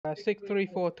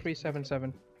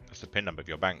634377. That's the PIN number of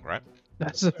your bank, right?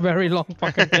 That's a very long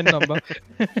fucking PIN number.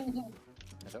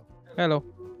 Hello? Hello.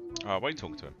 Oh, why are you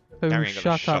talking to him? Oh, Now he ain't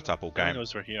gonna shut up. shut up all He game.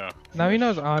 knows we're here. Now he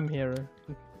knows I'm here.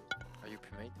 Are you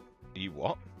pre-made? You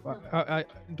what?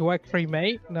 Do I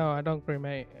cremate? No, I don't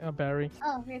cremate. I bury.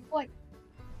 Oh, report.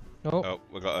 Nope. Oh,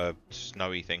 we got a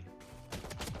snowy thing.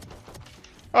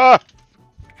 Ah!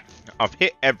 I've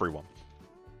hit everyone.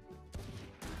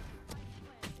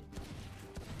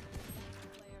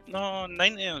 No,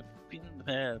 90 have been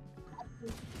bad.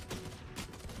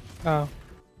 Oh.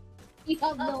 You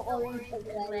have no orange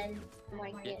when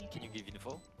market. Can you give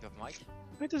info? You have mic?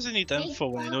 Why does he need info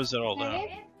when he knows they're all there?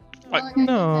 Like,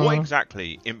 No. What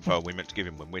exactly info are we meant to give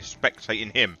him when we're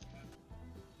spectating him?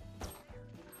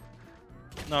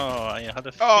 No, I had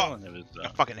a Oh! feeling it was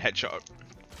A fucking headshot.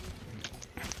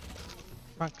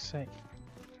 Fuck's sake.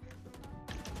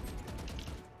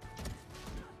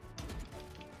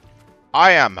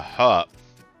 I am hurt.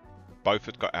 Both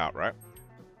had got out, right?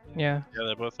 Yeah. Yeah,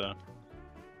 they're both there.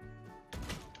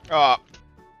 Ah.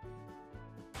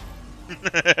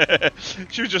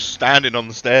 She was just standing on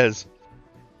the stairs.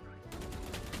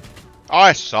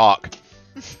 I suck.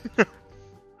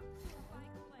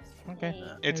 Okay.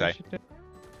 It's maybe A. she did.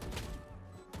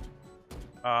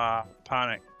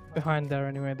 Panic. Behind there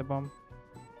anyway, the bomb.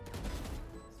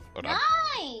 Hold on.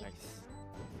 Nice! Nice.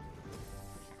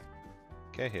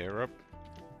 Okay, here up.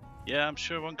 Yeah, I'm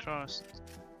sure one crossed.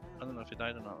 I don't know if he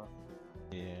died or not.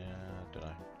 Though. Yeah, don't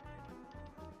know.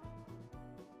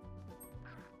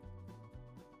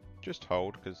 Just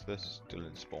hold, because they're still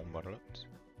in spawn by the looks.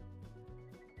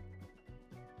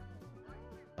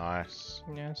 Nice.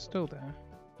 Yeah, it's still there.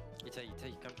 It's A,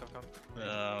 come.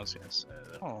 I was gonna say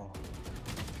that. Oh.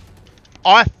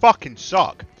 I fucking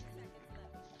suck.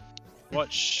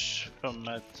 Watch from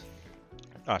mid.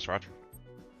 Nice, Raj.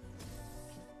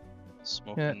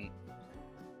 Smoking.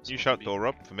 You shut door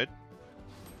up for mid.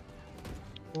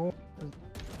 Oh.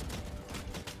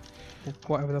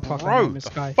 Whatever the fuck her Bro, name is, the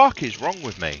Sky. fuck is wrong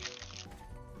with me?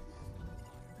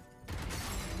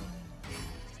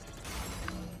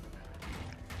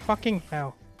 Fucking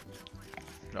hell.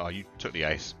 Oh, you took the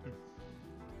ace.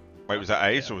 Wait, was that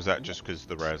ace or was that just because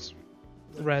the res?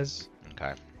 Res.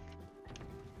 Okay.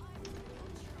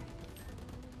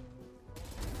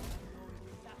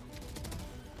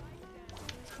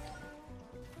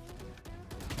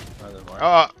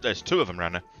 Ah, there's two of them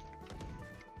around there.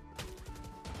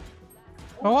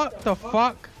 Oh, what the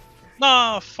fuck?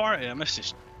 No, 40. I missed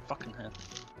his fucking head.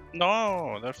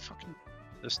 No, they're fucking.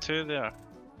 There's two there.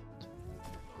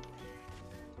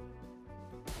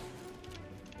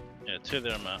 Yeah, two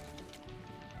there, Matt.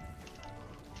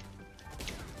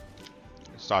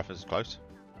 Cypher's close.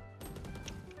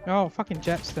 Oh, fucking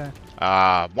Jet's there.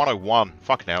 101.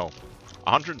 Fucking hell.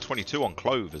 122 on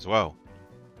Clove as well.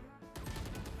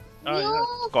 Oh, yeah.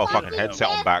 You Got a fucking headset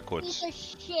on dead backwards.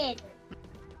 Piece of shit.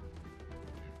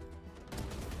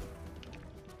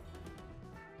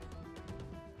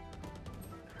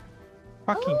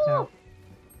 Fucking Ooh. hell.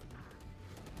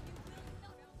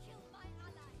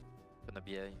 Gonna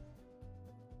be A.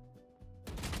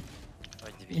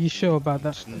 You sure about that?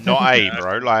 It's not A,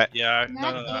 bro. Like, Yeah, Not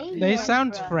none of that. A, They yes,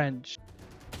 sound bro. French.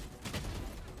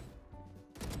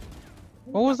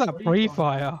 What was that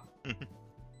pre-fire?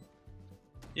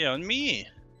 Yeah, on me.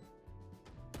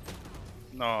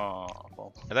 No.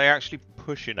 Well, are they actually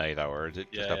pushing A though, or is it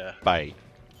just Yeah, a bait?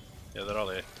 yeah, they're all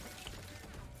there.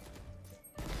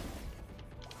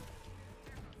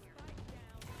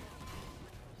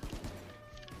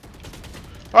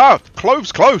 Ah,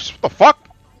 Clove's close. What the fuck?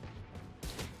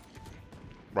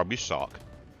 Rob, you suck.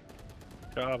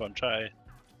 Job, I'm trying.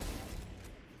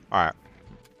 Alright.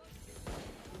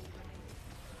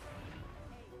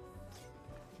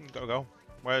 Go.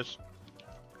 Where's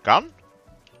gun?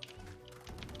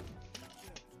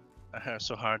 I hurt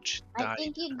so hard. She I died.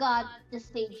 think you got the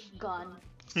stage gun.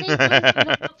 Stage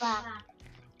gun look back,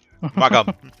 My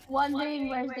gun. wondering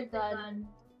where's the gun.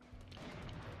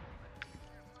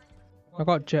 I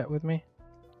got Jet with me.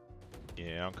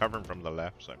 Yeah, I'm covering from the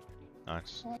left, so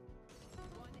nice.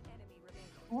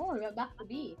 Oh, you're back to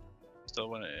B. Still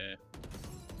win it.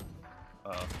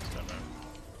 Oh, it's gone now.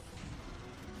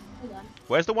 Hold on.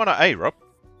 Where's the one at A, Rob?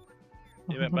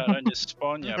 You went back around your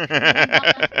spawn, yeah.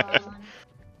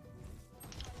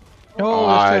 Oh,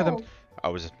 I- there's two of them. I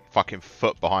was a fucking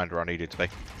foot behind where I needed to be.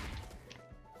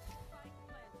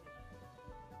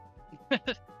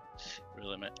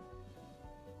 Really, mate.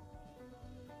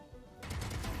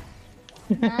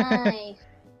 Nice.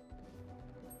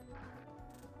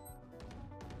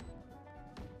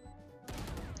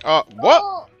 What?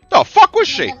 Oh, The fuck was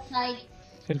she? left side.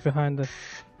 He's behind us.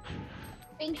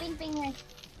 Ping, ping, ping her.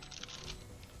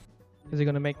 Is he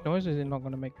gonna make noise or is he not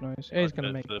gonna make noise? Yeah, he's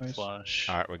gonna make the noise. flash.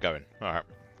 Alright, we're going. Alright.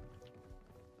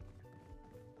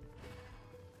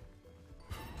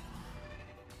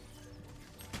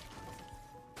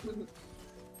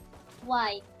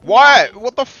 Why? Why?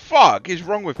 What the fuck is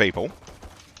wrong with people?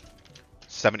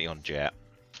 70 on Jet.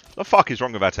 The fuck is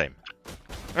wrong with our team?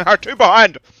 Two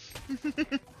behind!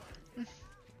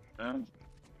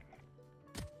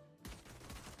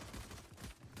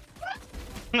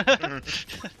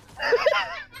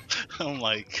 Oh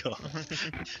my god.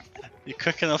 You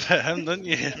quick enough hit him, didn't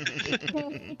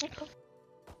you?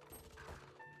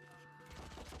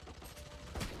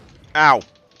 Ow!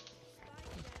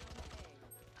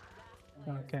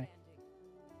 Okay.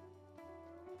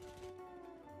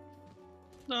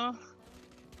 No.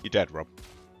 You're dead, Rob.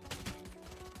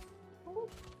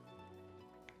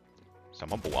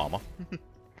 Someone bought armor.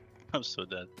 I'm so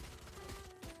dead.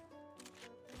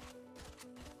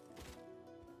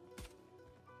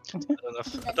 I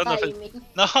don't know if it,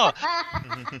 no!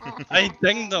 I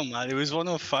dinged him, man. It was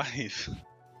 105.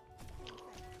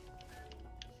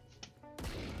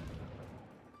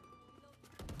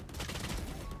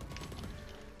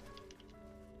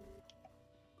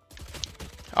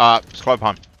 It's quite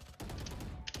behind.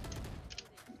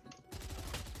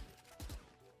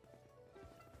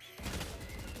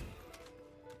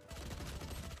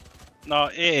 No,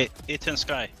 8 in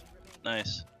sky.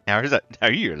 Nice. How is that? How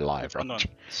are you alive, Rob? Unknown.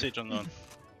 Sage unknown.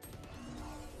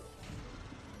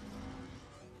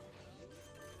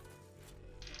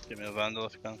 Give me a vandal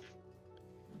if you can.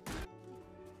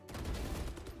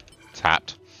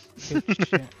 Tapped. Good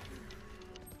shit.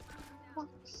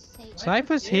 Fuck's sake.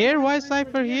 Cypher's here? Why is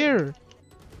Cypher here?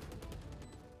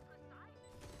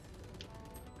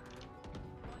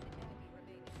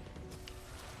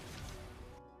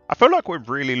 I feel like we're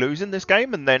really losing this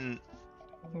game, and then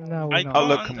No, we're I not. Oh,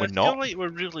 look, and we're I not. feel like we're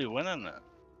really winning it.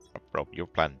 Rob, you're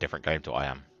playing a different game to I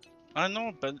am. I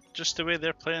know, but just the way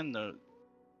they're playing, they're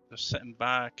sitting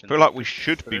back. I And feel like we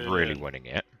should be through really and- winning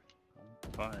it.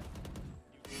 Fine.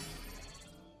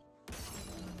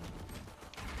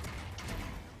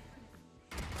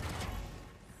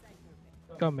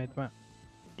 Go mid, man.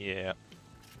 Yeah.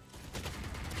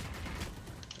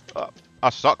 I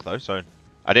suck though, so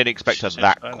I didn't expect us Shit,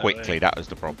 that I know, quickly. eh? That was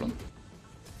the problem.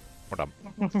 Well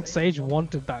done. Sage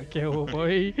wanted that kill,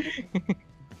 boy.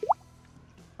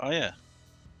 Oh yeah.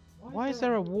 Why is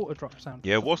there a water drop sound?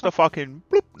 Yeah, what's the fucking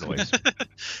bloop noise?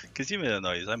 Because you made a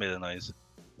noise, I made a noise.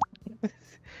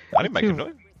 I didn't make a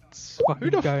noise. It's fucking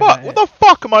Who the going fuck? at What it. the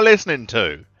fuck am I listening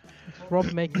to?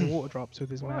 Rob making water drops with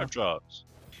his Water mouth. drops.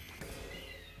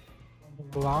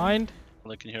 Blind.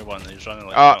 I can hear one, and he's running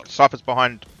like Cypher's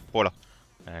behind boiler.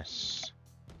 Yes.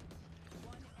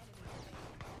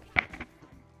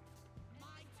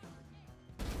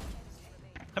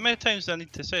 How many times do I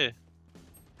need to say?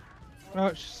 Oh,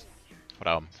 it's just...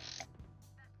 But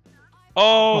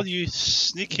Oh, you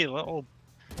sneaky little.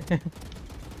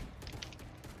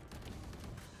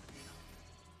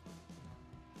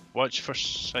 Watch for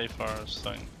Cypher's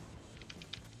thing.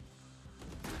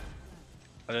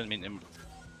 I didn't mean to.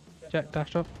 Jet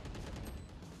dashed off.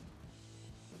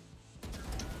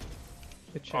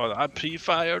 Good shit. Oh, that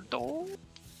pre-fire door.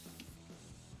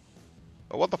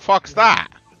 what the fuck's that?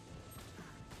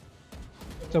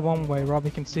 It's a one way, Rob, he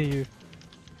can see you.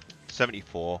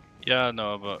 74. Yeah,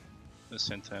 no, but at the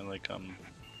same time, like I'm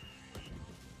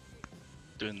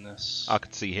doing this I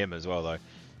could see him as well though.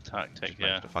 tactic. Just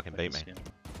managed Yeah. to fucking beat I me. see him.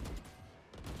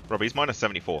 Rob, he's minus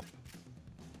 74.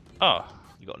 Oh,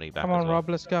 You got an E back Come as on, well. Rob,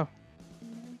 let's go.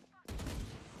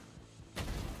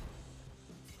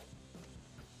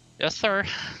 Yes, sir.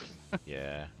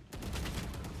 Yeah.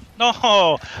 no!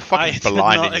 Fucking I did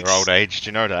blind not in your old age, do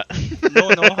you know that? No,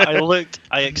 I looked.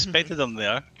 I expected him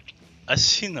there. I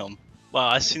seen him. Well,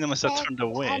 I seen him as I That's turned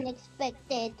away.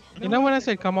 unexpected. You know when I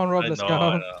said, come on, Rob, I let's know, go?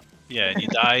 I know. Yeah, and you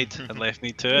died and left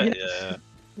me to it. Yeah.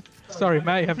 Sorry,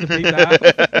 mate, you have to beat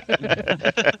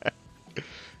that out.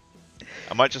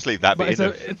 I might just leave that But bit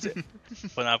it's in.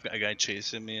 When I've got a guy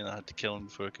chasing me and I had to kill him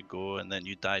before I could go, and then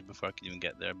you died before I could even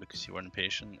get there because you weren't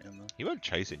patient. You know? He weren't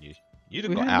chasing you. You'd have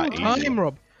we got had out no easy. time,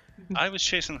 Rob. I was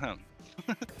chasing him.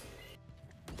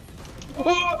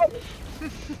 What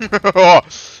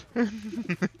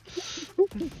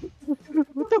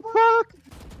the fuck?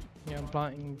 Yeah, I'm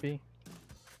planting B.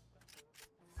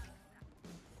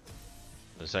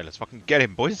 So let's fucking get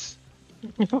him, boys.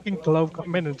 Fucking Clove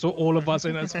come in and saw all of us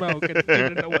in a smoke and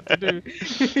didn't know what to do.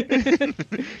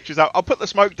 She's like, I'll put the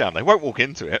smoke down. They won't walk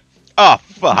into it. Ah,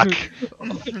 fuck.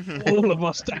 All of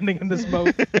us standing in the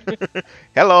smoke.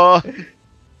 Hello.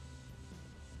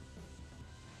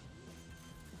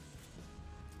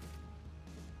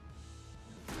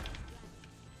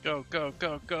 Go, go,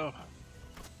 go, go.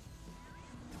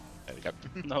 There we go.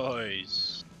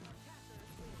 Nice.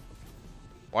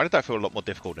 Why did that feel a lot more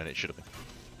difficult than it should have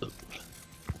been?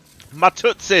 My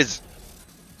tootsies!